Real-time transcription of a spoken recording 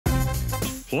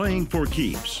Playing for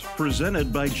Keeps,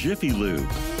 presented by Jiffy Lube.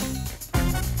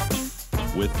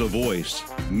 With the voice,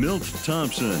 Milt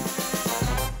Thompson.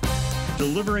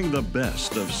 Delivering the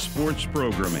best of sports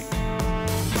programming.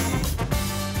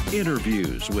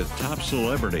 Interviews with top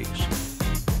celebrities.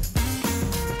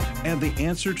 And the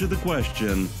answer to the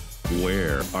question,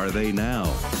 where are they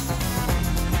now?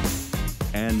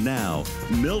 And now,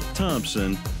 Milt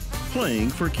Thompson, Playing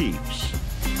for Keeps.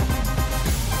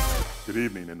 Good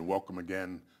evening and welcome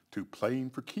again to Playing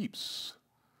for Keeps.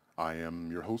 I am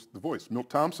your host, the voice, Milt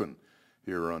Thompson,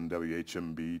 here on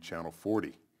WHMB Channel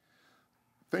 40.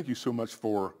 Thank you so much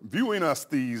for viewing us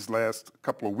these last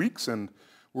couple of weeks, and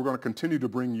we're going to continue to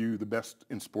bring you the best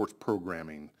in sports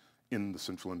programming in the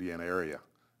Central Indiana area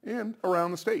and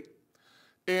around the state.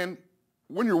 And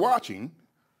when you're watching,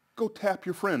 go tap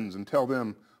your friends and tell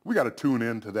them, we got to tune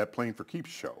in to that Playing for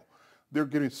Keeps show. They're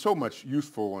getting so much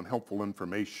useful and helpful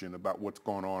information about what's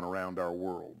going on around our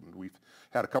world. And we've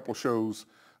had a couple of shows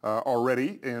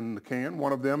already in the can.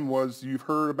 One of them was, you've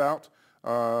heard about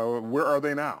Where Are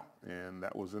They Now? And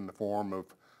that was in the form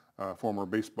of former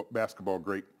basketball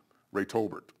great Ray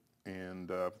Tolbert.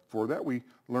 And for that, we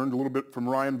learned a little bit from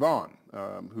Ryan Vaughn,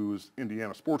 who is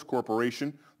Indiana Sports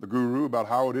Corporation, the guru, about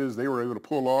how it is they were able to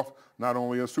pull off not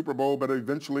only a Super Bowl, but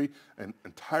eventually an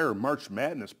entire March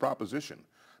Madness proposition.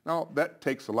 Now, that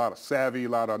takes a lot of savvy, a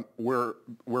lot of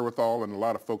wherewithal, and a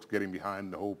lot of folks getting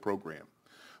behind the whole program.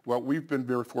 Well, we've been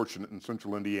very fortunate in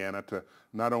Central Indiana to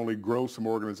not only grow some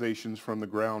organizations from the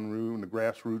ground room, the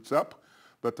grassroots up,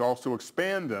 but to also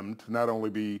expand them to not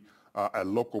only be a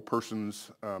local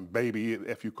person's baby,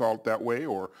 if you call it that way,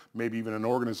 or maybe even an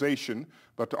organization,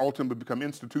 but to ultimately become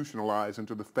institutionalized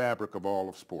into the fabric of all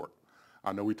of sport.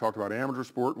 I know we talked about amateur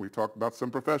sport, and we talked about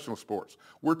some professional sports.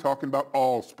 We're talking about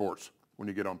all sports when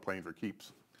you get on Playing for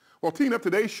Keeps. Well, teeing up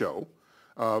today's show,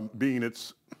 being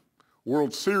its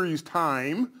World Series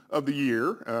time of the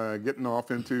year, getting off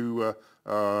into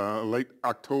late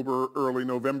October, early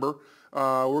November,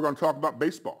 we're going to talk about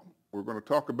baseball. We're going to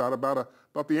talk about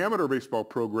the amateur baseball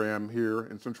program here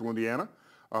in Central Indiana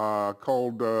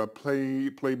called Play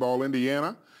Ball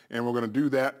Indiana, and we're going to do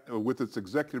that with its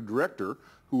executive director,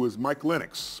 who is Mike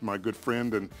Lennox, my good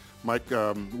friend. And Mike,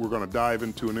 we're going to dive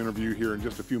into an interview here in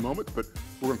just a few moments, but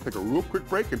we're going to take a real quick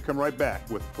break and come right back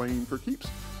with Playing for Keeps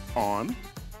on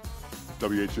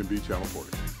WHMB Channel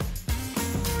 40.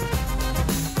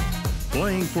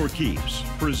 Playing for Keeps,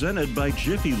 presented by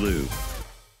Jiffy Lube.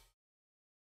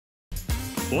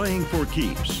 Playing for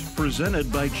Keeps, presented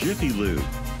by Jiffy Lube.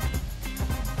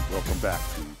 Welcome back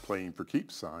to Playing for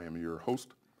Keeps. I am your host,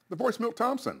 the voice, Milt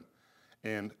Thompson.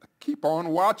 And keep on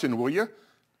watching, will you?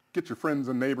 Get your friends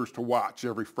and neighbors to watch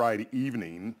every Friday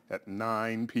evening at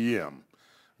 9 p.m.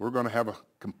 We're going to have a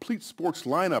complete sports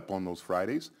lineup on those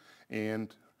Fridays,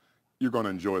 and you're going to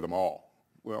enjoy them all.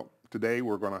 Well, today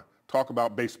we're going to talk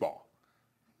about baseball,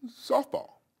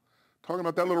 softball, talking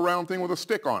about that little round thing with a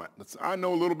stick on it. I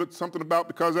know a little bit something about,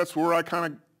 because that's where I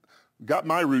kind of got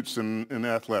my roots in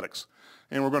athletics.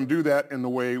 And we're going to do that in the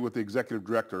way with the executive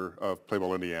director of Play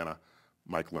Ball Indiana,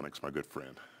 Mike Lennox, my good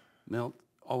friend. Milt,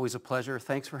 always a pleasure.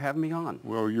 Thanks for having me on.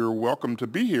 Well, you're welcome to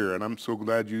be here, and I'm so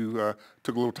glad you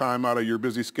took a little time out of your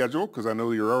busy schedule, because I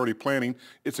know you're already planning.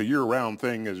 It's a year-round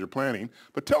thing as you're planning.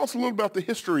 But tell us a little about the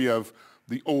history of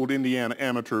the old Indiana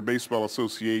Amateur Baseball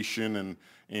Association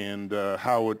and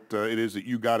how it is that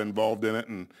you got involved in it,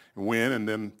 and when, and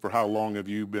then for how long have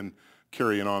you been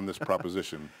carrying on this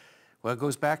proposition? Well, it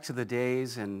goes back to the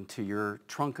days and to your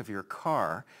trunk of your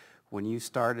car when you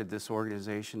started this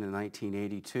organization in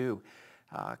 1982,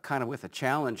 kind of with a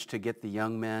challenge to get the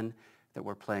young men that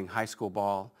were playing high school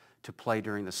ball to play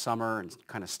during the summer and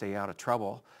kind of stay out of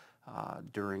trouble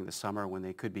during the summer when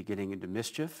they could be getting into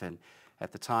mischief. And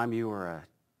at the time you were a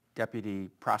deputy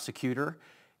prosecutor,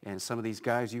 and some of these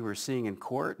guys you were seeing in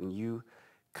court, and you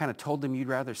kind of told them you'd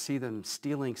rather see them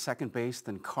stealing second base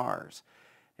than cars.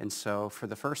 And so for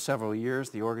the first several years,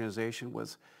 the organization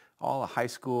was all a high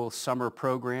school summer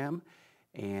program,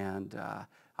 and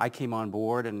I came on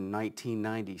board in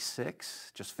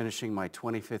 1996, just finishing my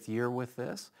 25th year with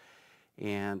this.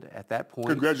 And at that point...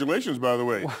 Congratulations, by the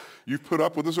way. You've put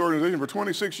up with this organization for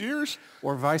 26 years?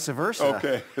 Or vice versa.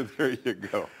 Okay, there you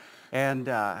go. And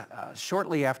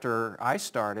shortly after I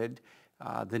started,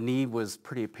 the need was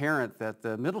pretty apparent that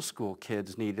the middle school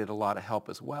kids needed a lot of help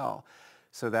as well.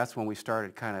 So that's when we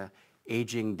started kind of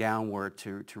aging downward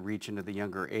to reach into the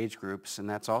younger age groups, and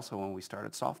that's also when we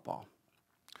started softball.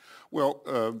 Well,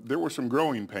 there were some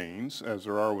growing pains, as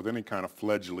there are with any kind of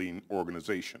fledgling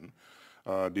organization,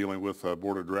 dealing with a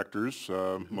board of directors,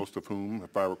 most of whom,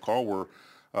 if I recall, were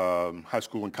high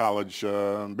school and college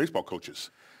baseball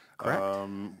coaches. Correct.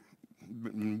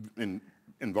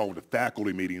 Involved with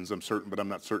faculty meetings, I'm certain, but I'm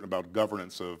not certain about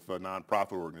governance of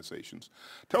nonprofit organizations.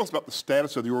 Tell us about the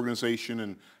status of the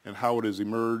organization and how it has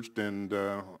emerged, and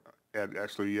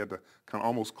actually you had to kind of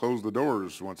almost close the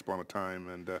doors once upon a time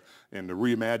and to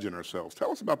reimagine ourselves. Tell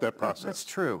us about that process. That's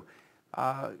true.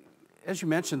 As you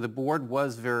mentioned, the board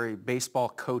was very baseball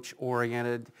coach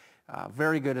oriented,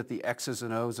 very good at the X's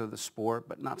and O's of the sport,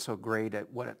 but not so great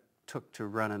at what it took to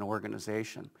run an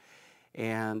organization.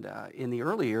 And in the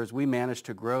early years, we managed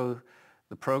to grow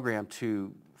the program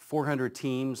to 400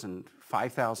 teams and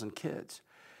 5,000 kids.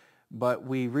 But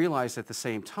we realized at the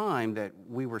same time that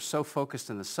we were so focused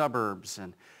in the suburbs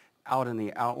and out in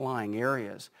the outlying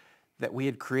areas that we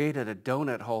had created a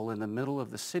donut hole in the middle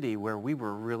of the city where we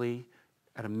were really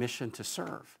at a mission to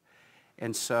serve.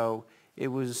 And so it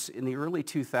was in the early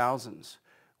 2000s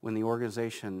when the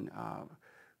organization,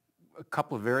 a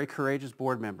couple of very courageous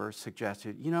board members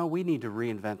suggested, you know, we need to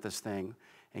reinvent this thing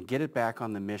and get it back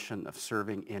on the mission of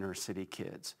serving inner city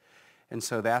kids. And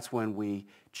so that's when we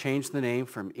changed the name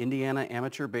from Indiana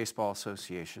Amateur Baseball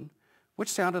Association, which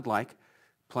sounded like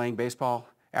playing baseball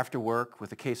after work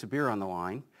with a case of beer on the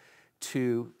line,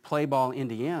 to Play Ball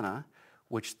Indiana,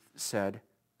 which said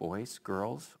boys,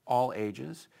 girls, all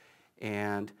ages,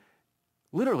 and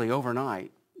literally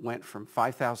overnight went from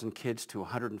 5,000 kids to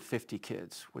 150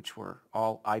 kids, which were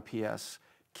all IPS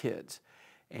kids.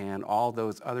 And all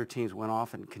those other teams went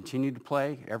off and continued to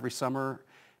play every summer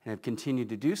and have continued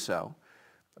to do so.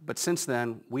 But since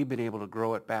then, we've been able to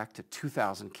grow it back to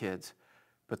 2,000 kids,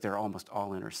 but they're almost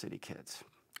all inner city kids.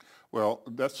 Well,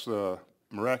 that's a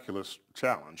miraculous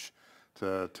challenge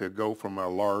to go from a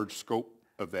large scope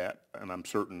of that, and I'm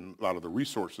certain a lot of the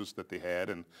resources that they had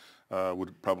and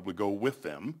would probably go with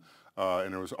them.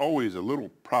 And there was always a little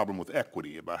problem with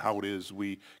equity about how it is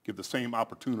we give the same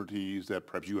opportunities that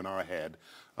perhaps you and I had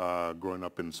growing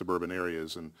up in suburban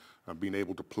areas and being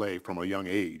able to play from a young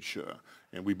age.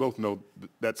 And we both know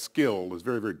that skill is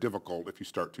very, very difficult if you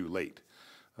start too late.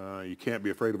 You can't be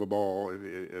afraid of a ball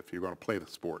if you're going to play the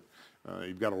sport.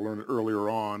 You've got to learn it earlier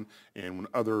on, and when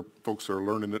other folks are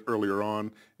learning it earlier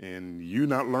on and you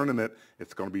not learning it,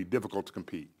 it's going to be difficult to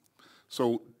compete.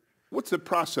 So what's the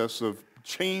process of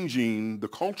changing the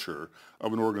culture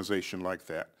of an organization like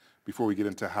that before we get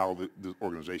into how the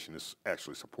organization is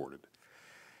actually supported?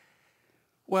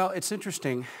 Well, it's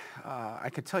interesting. I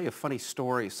could tell you a funny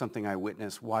story, something I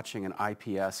witnessed watching an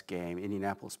IPS game,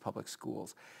 Indianapolis Public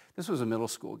Schools. This was a middle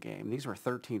school game. These were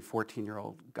 13,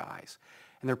 14-year-old guys.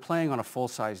 And they're playing on a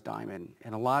full-size diamond.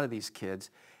 And a lot of these kids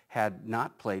had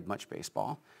not played much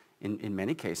baseball. In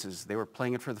many cases, they were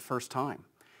playing it for the first time.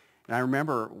 And I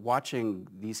remember watching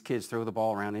these kids throw the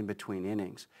ball around in between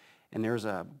innings. And there's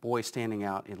a boy standing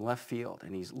out in left field,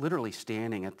 and he's literally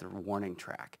standing at the warning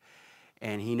track.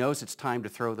 And he knows it's time to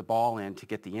throw the ball in to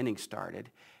get the inning started.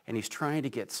 And he's trying to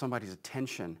get somebody's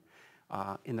attention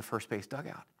in the first base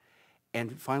dugout.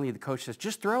 And finally the coach says,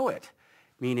 just throw it,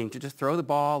 meaning to just throw the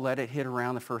ball, let it hit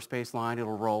around the first base line,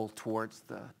 it'll roll towards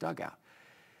the dugout.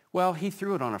 Well, he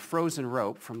threw it on a frozen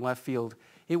rope from left field.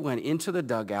 It went into the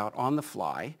dugout on the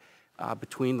fly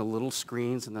between the little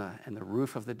screens and the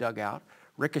roof of the dugout,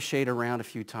 ricocheted around a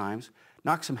few times,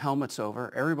 knocked some helmets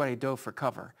over, everybody dove for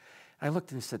cover. I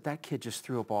looked and said, that kid just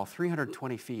threw a ball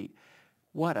 320 feet.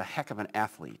 What a heck of an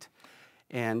athlete.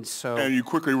 And so... And you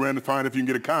quickly ran to find if you can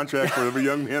get a contract for every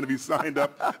young man to be signed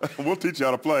up. We'll teach you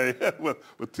how to play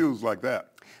with tools like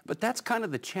that. But that's kind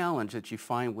of the challenge that you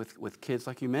find with kids,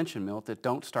 like you mentioned, Milt, that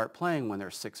don't start playing when they're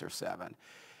 6 or 7.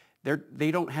 They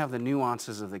don't have the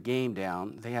nuances of the game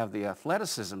down. They have the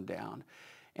athleticism down.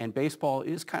 And baseball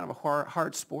is kind of a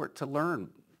hard sport to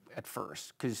learn at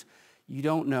first because you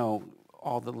don't know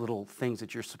all the little things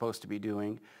that you're supposed to be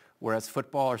doing, whereas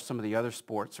football or some of the other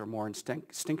sports are more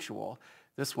instinctual.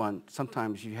 This one,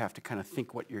 sometimes you have to kind of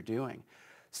think what you're doing.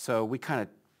 So we kind of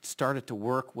started to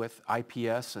work with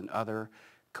IPS and other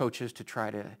coaches to try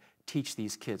to teach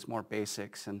these kids more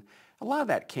basics. And a lot of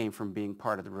that came from being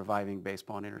part of the Reviving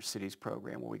Baseball in Inner Cities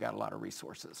program, where we got a lot of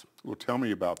resources. Well, tell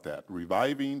me about that.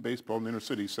 Reviving Baseball in Inner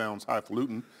Cities sounds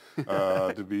highfalutin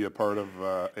to be a part of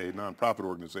a nonprofit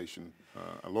organization,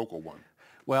 a local one.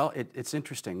 Well, it's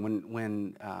interesting.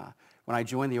 When I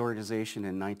joined the organization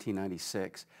in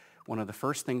 1996, one of the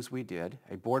first things we did,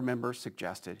 a board member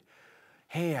suggested,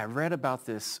 hey, I read about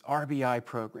this RBI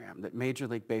program that Major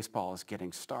League Baseball is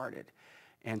getting started.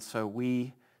 And so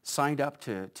we signed up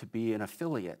to be an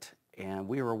affiliate, and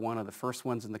we were one of the first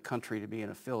ones in the country to be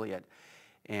an affiliate.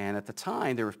 And at the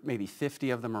time, there were maybe 50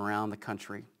 of them around the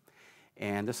country.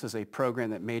 And this is a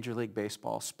program that Major League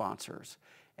Baseball sponsors.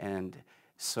 And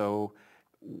so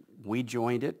We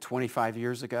joined it 25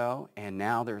 years ago, and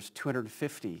now there's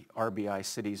 250 RBI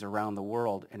cities around the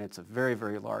world, and it's a very,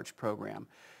 very large program.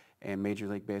 And Major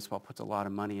League Baseball puts a lot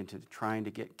of money into trying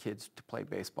to get kids to play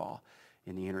baseball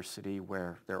in the inner city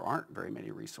where there aren't very many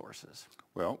resources.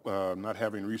 Well, not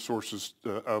having resources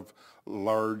of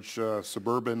large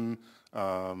suburban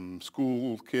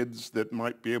school kids that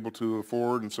might be able to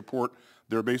afford and support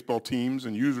their baseball teams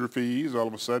and user fees, all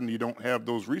of a sudden you don't have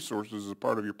those resources as a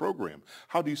part of your program.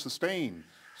 How do you sustain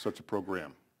such a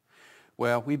program?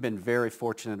 Well, we've been very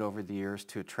fortunate over the years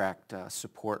to attract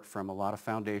support from a lot of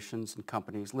foundations and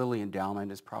companies. Lilly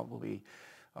Endowment is probably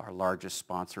our largest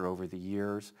sponsor over the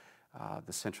years.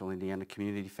 The Central Indiana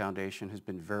Community Foundation has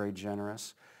been very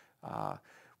generous.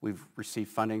 We've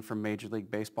received funding from Major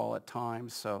League Baseball at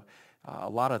times, so a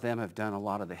lot of them have done a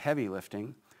lot of the heavy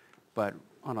lifting. But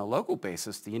on a local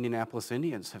basis, the Indianapolis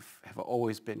Indians have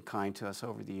always been kind to us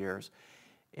over the years.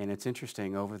 And it's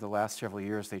interesting, over the last several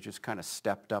years, they just kind of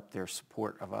stepped up their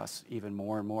support of us even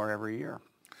more and more every year.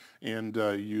 And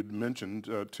you'd mentioned,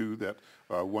 too, that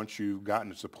once you've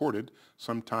gotten supported,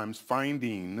 sometimes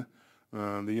finding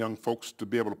the young folks to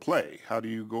be able to play. How do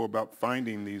you go about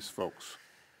finding these folks?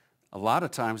 A lot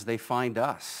of times they find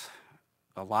us.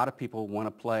 A lot of people want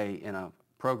to play in a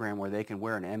program where they can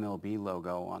wear an MLB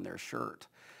logo on their shirt.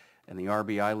 And the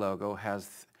RBI logo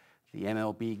has the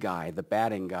MLB guy, the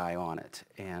batting guy on it.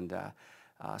 And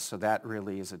so that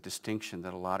really is a distinction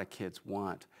that a lot of kids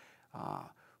want.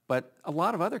 But a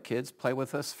lot of other kids play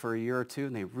with us for a year or two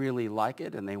and they really like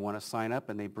it and they want to sign up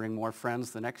and they bring more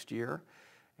friends the next year.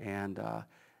 And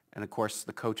of course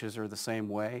the coaches are the same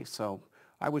way. So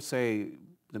I would say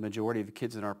the majority of the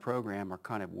kids in our program are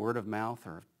kind of word of mouth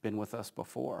or have been with us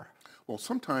before. Well,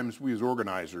 sometimes we as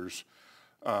organizers,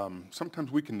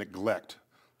 sometimes we can neglect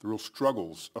the real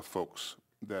struggles of folks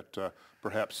that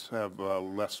perhaps have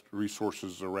less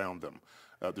resources around them.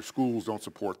 Their schools don't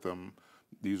support them.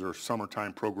 These are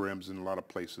summertime programs in a lot of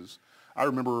places. I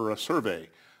remember a survey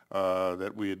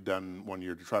that we had done one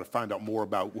year to try to find out more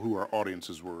about who our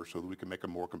audiences were so that we can make a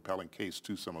more compelling case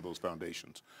to some of those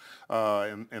foundations.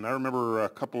 And I remember a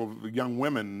couple of young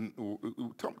women.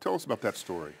 Tell us about that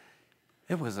story.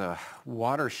 It was a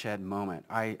watershed moment.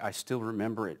 I still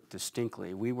remember it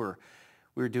distinctly. We were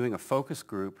doing a focus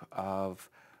group of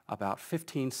about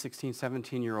 15, 16,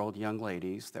 17-year-old young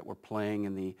ladies that were playing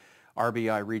in the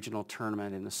RBI regional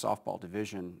tournament in the softball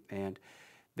division. And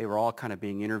they were all kind of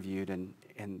being interviewed and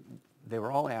they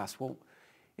were all asked, well,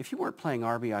 if you weren't playing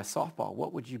RBI softball,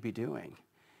 what would you be doing?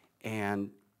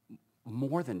 And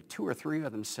more than 2 or 3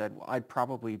 of them said, well, I'd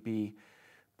probably be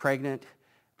pregnant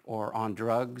or on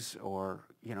drugs or,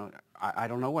 you know, I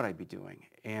don't know what I'd be doing.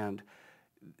 And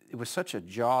it was such a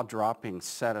jaw-dropping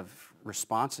set of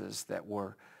responses that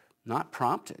were not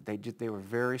prompted. They were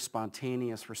very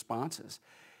spontaneous responses.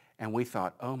 And we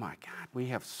thought, oh my God, we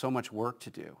have so much work to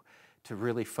do to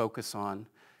really focus on,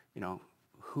 you know,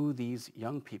 who these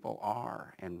young people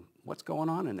are and what's going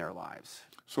on in their lives.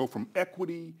 So from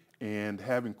equity and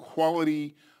having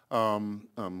quality,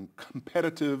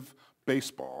 competitive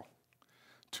baseball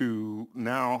to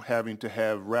now having to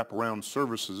have wraparound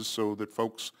services so that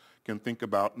folks can think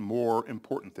about more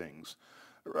important things.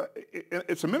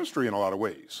 It's a ministry in a lot of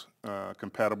ways,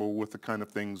 compatible with the kind of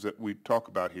things that we talk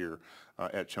about here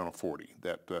at Channel 40,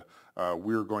 that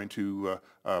we're going to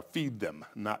feed them,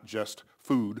 not just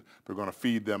food, but we're going to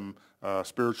feed them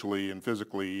spiritually and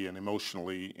physically and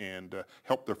emotionally and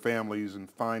help their families and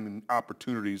find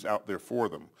opportunities out there for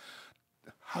them.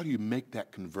 How do you make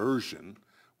that conversion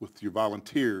with your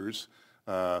volunteers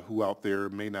who out there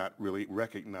may not really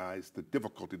recognize the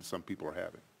difficulty that some people are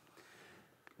having?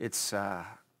 It's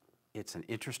an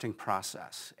interesting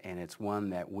process, and it's one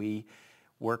that we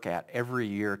work at every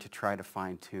year to try to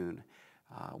fine-tune.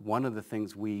 One of the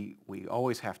things we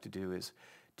always have to do is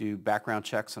do background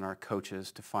checks on our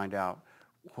coaches to find out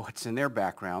what's in their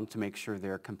background to make sure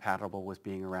they're compatible with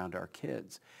being around our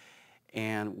kids.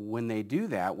 And when they do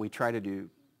that, we try to do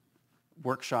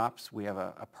workshops. We have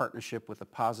a partnership with the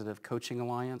Positive Coaching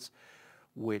Alliance,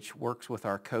 which works with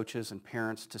our coaches and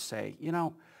parents to say, you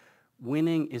know,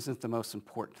 winning isn't the most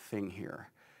important thing here.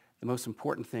 The most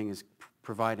important thing is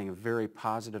providing a very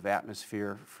positive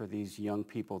atmosphere for these young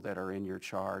people that are in your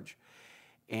charge.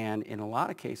 And in a lot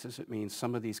of cases, it means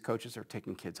some of these coaches are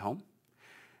taking kids home,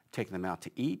 taking them out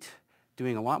to eat,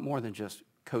 doing a lot more than just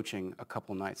coaching a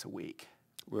couple nights a week.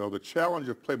 Well, the challenge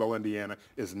of Play Ball Indiana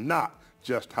is not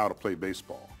just how to play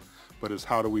baseball, but is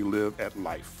how do we live at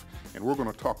life. And we're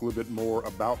going to talk a little bit more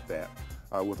about that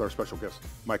with our special guest,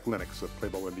 Mike Lennox of Play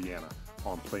Ball Indiana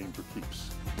on Playing for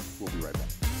Keeps. We'll be right back.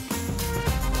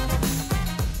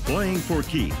 Playing for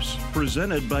Keeps,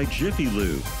 presented by Jiffy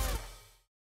Lube.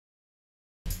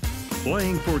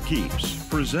 Playing for Keeps,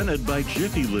 presented by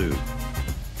Jiffy Lube.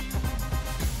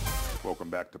 Welcome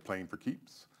back to Playing for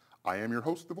Keeps. I am your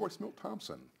host, the voice, Milt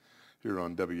Thompson, here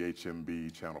on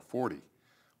WHMB Channel 40.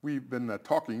 We've been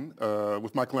talking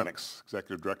with Mike Lennox,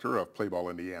 Executive Director of Play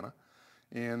Ball Indiana,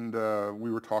 and we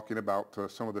were talking about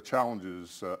some of the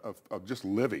challenges of just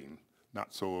living,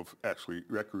 not so of actually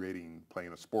recreating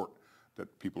playing a sport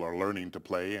that people are learning to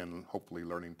play and hopefully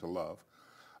learning to love.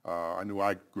 I knew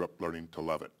I grew up learning to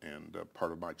love it, and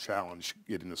part of my challenge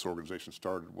getting this organization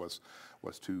started was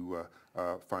to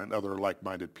find other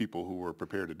like-minded people who were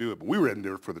prepared to do it. But we were in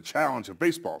there for the challenge of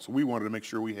baseball, so we wanted to make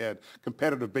sure we had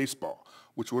competitive baseball,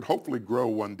 which would hopefully grow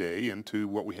one day into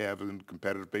what we have in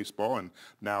competitive baseball, and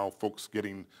now folks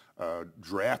getting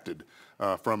drafted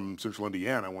from Central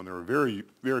Indiana when there were very,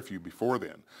 very few before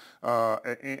then.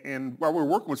 And while we're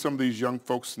working with some of these young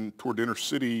folks toward inner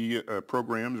city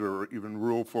programs, or even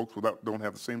rural folks don't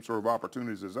have the same sort of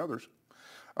opportunities as others,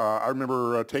 I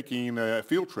remember taking a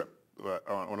field trip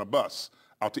on a bus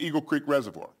out to Eagle Creek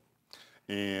Reservoir.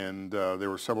 And there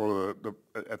were several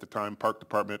at the time, park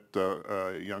department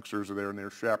youngsters are there, and they're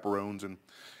chaperones,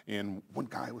 and one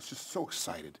guy was just so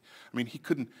excited. I mean,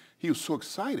 he was so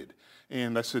excited.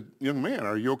 And I said, "Young man,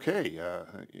 are you okay?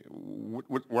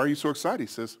 Why are you so excited?" He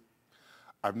says,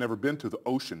 "I've never been to the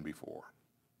ocean before."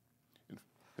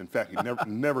 In fact, he'd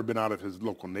never been out of his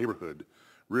local neighborhood,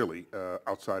 really,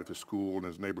 outside of his school and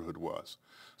his neighborhood was.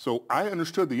 So I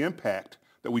understood the impact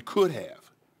that we could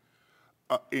have.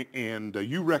 And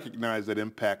you recognize that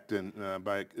impact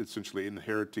by essentially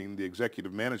inheriting the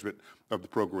executive management of the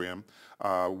program,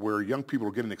 where young people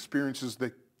are getting experiences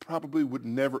they probably would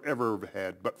never, ever have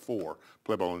had but for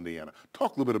Play Ball Indiana.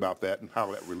 Talk a little bit about that and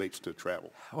how that relates to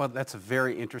travel. Well, that's a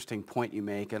very interesting point you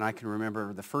make, and I can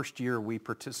remember the first year we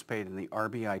participated in the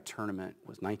RBI tournament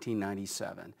was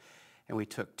 1997, and we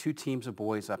took 2 teams of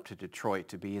boys up to Detroit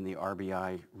to be in the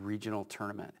RBI regional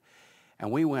tournament.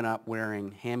 And we went up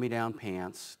wearing hand-me-down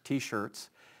pants, T-shirts,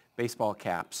 baseball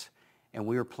caps, and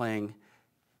we were playing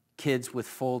kids with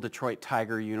full Detroit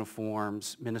Tiger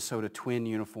uniforms, Minnesota Twin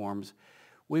uniforms.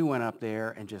 We went up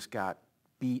there and just got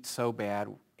beat so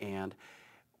bad, and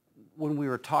when we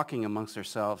were talking amongst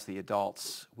ourselves, the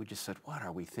adults, we just said, "What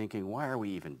are we thinking? Why are we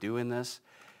even doing this?"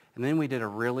 And then we did a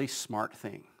really smart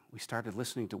thing. We started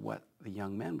listening to what the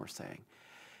young men were saying,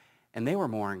 and they were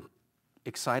more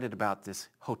excited about this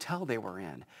hotel they were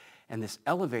in and this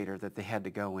elevator that they had to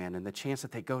go in and the chance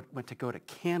that they went to go to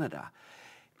Canada.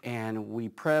 And we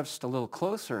pressed a little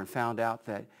closer and found out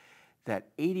that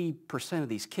 80% of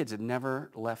these kids had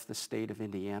never left the state of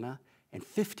Indiana, and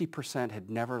 50% had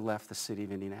never left the city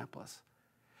of Indianapolis.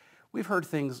 We've heard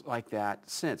things like that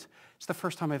since. It's the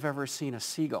first time I've ever seen a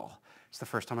seagull. It's the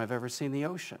first time I've ever seen the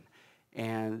ocean.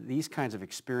 And these kinds of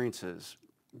experiences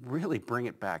really bring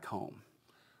it back home.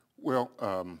 Well,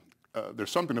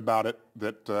 there's something about it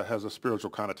that has a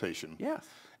spiritual connotation. Yes.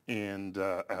 And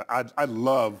I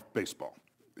love baseball,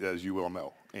 as you well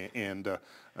know, and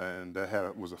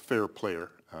was a fair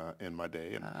player in my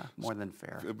day. And more than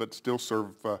fair. But still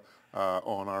serve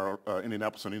on our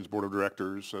Indianapolis Indians Board of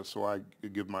Directors, so I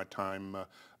give my time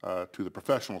to the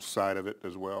professional side of it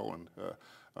as well. And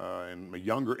in my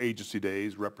younger agency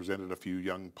days, represented a few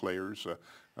young players.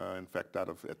 In fact,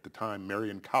 at the time,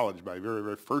 Marion College, my very,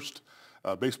 very first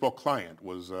baseball client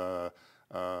was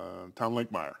Tom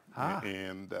Linkmeyer,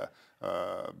 and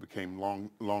became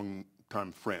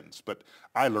long-time friends. But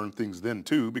I learned things then,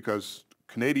 too, because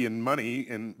Canadian money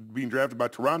and being drafted by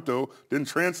Toronto didn't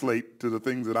translate to the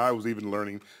things that I was even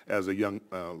learning as a young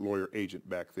lawyer agent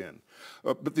back then.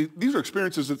 But these are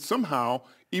experiences that somehow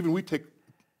even we take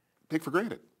for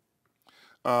granted.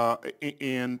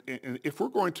 And if we're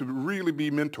going to really be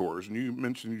mentors, and you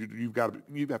mentioned you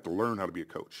have to learn how to be a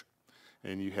coach,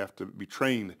 and you have to be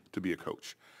trained to be a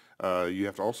coach. You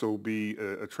have to also be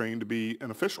trained to be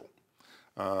an official,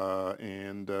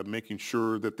 and making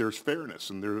sure that there's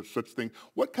fairness and there's such thing.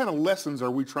 What kind of lessons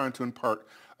are we trying to impart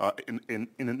in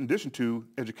addition to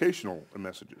educational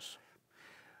messages?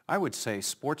 I would say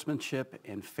sportsmanship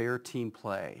and fair team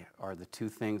play are the 2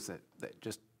 things that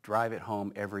just drive it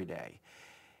home every day.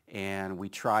 And we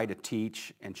try to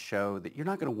teach and show that you're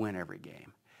not going to win every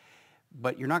game,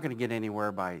 but you're not going to get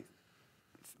anywhere by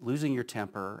losing your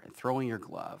temper and throwing your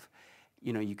glove.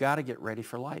 You know, you got to get ready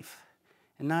for life.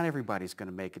 And not everybody's going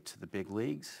to make it to the big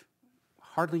leagues.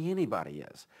 Hardly anybody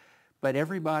is. But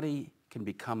everybody can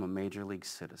become a major league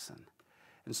citizen.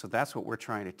 And so that's what we're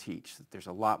trying to teach, that there's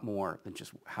a lot more than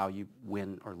just how you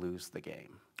win or lose the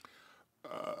game.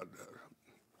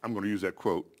 I'm going to use that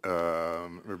quote,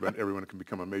 everyone can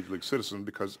become a Major League citizen,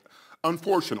 because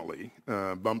unfortunately,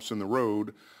 bumps in the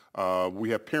road, we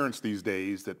have parents these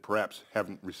days that perhaps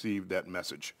haven't received that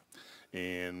message.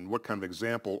 And what kind of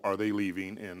example are they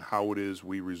leaving, and how it is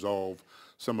we resolve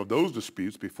some of those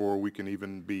disputes before we can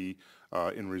even be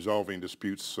in resolving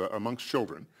disputes amongst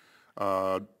children.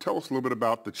 Tell us a little bit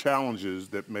about the challenges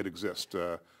that may exist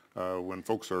when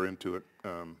folks are into it,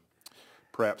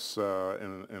 perhaps in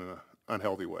an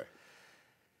unhealthy way.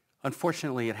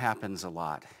 Unfortunately, it happens a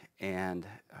lot. And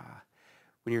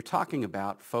when you're talking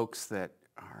about folks that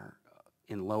are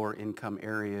in lower income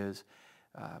areas,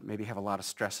 maybe have a lot of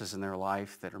stresses in their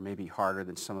life that are maybe harder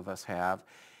than some of us have,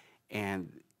 and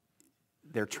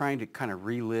they're trying to kind of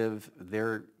relive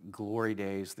their glory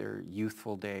days, their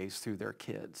youthful days through their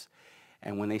kids.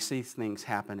 And when they see things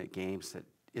happen at games that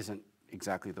isn't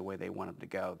exactly the way they want them to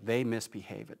go, they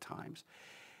misbehave at times.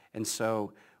 And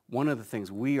so one of the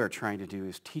things we are trying to do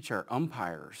is teach our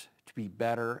umpires to be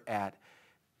better at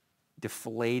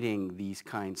deflating these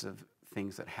kinds of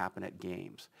things that happen at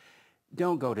games.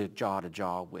 Don't go to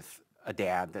jaw with a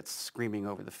dad that's screaming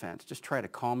over the fence. Just try to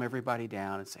calm everybody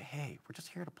down and say, hey, we're just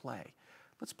here to play.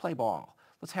 Let's play ball.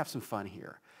 Let's have some fun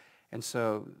here. And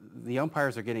so the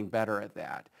umpires are getting better at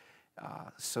that.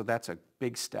 So that's a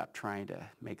big step, trying to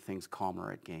make things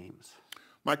calmer at games.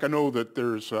 Mike, I know that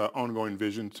there's ongoing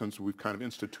vision since we've kind of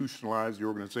institutionalized the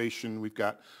organization. We've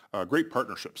got great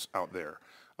partnerships out there.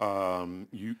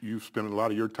 You've spent a lot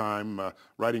of your time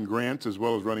writing grants as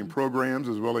well as running programs,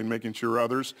 as well as making sure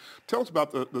others. Tell us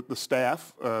about the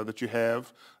staff that you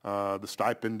have, the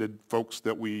stipended folks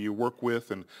that we work with,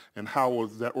 and how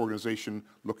is that organization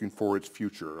looking for its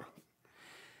future?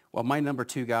 Well, my number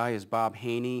 2 guy is Bob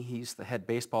Haney. He's the head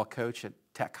baseball coach at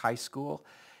Tech High School,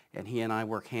 and he and I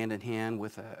work hand in hand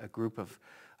with a group of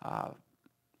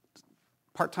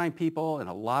part-time people and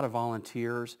a lot of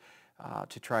volunteers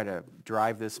to try to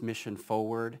drive this mission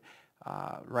forward.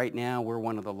 Right now, we're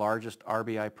one of the largest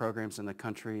RBI programs in the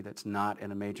country that's not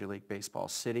in a Major League Baseball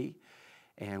city,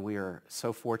 and we are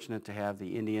so fortunate to have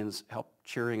the Indians help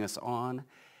cheering us on.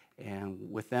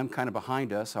 And with them kind of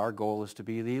behind us, our goal is to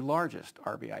be the largest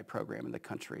RBI program in the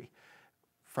country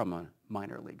from a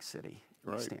minor league city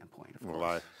standpoint, of course.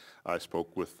 Well, I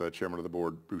spoke with Chairman of the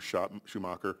Board, Bruce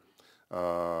Schumacher,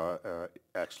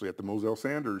 actually at the Moselle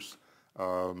Sanders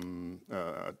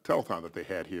telethon that they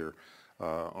had here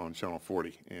on Channel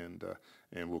 40, and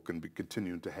we'll be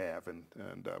continuing to have. And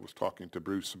I was talking to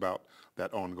Bruce about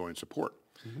that ongoing support.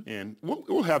 Mm-hmm. And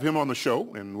we'll have him on the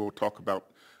show, and we'll talk about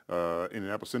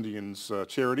Indianapolis Indians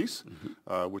Charities,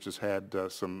 mm-hmm. Which has had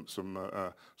some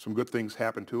good things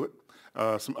happen to it.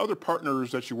 Some other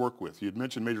partners that you work with. You'd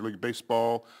mentioned Major League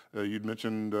Baseball. You'd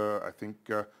mentioned, I think,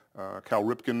 Cal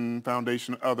Ripken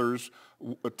Foundation, others.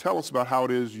 Tell us about how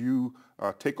it is you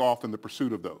take off in the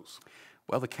pursuit of those.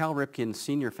 Well, the Cal Ripken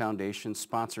Senior Foundation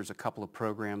sponsors a couple of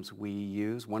programs we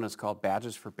use. One is called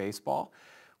Badges for Baseball,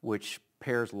 which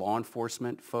pairs law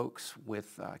enforcement folks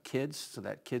with kids so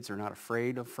that kids are not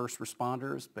afraid of first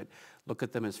responders, but look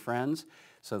at them as friends.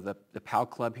 So the PAL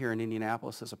Club here in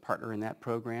Indianapolis is a partner in that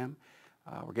program.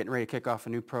 We're getting ready to kick off a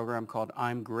new program called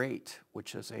I'm Great,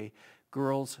 which is a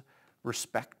girls'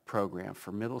 respect program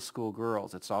for middle school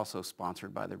girls. It's also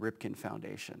sponsored by the Ripken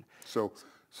Foundation. So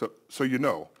you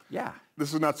know, yeah,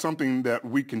 this is not something that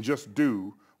we can just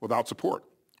do without support,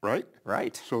 right?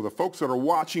 Right. So the folks that are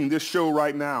watching this show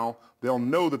right now, they'll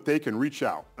know that they can reach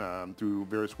out through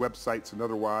various websites and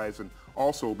otherwise, and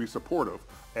also be supportive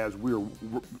as we're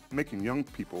making young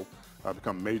people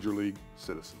become Major League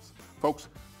citizens. Folks,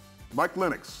 Mike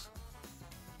Lennox,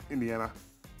 Indiana,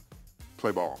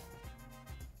 play ball.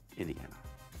 Indiana.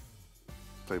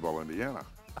 Play ball, Indiana.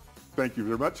 Thank you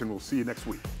very much, and we'll see you next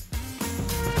week.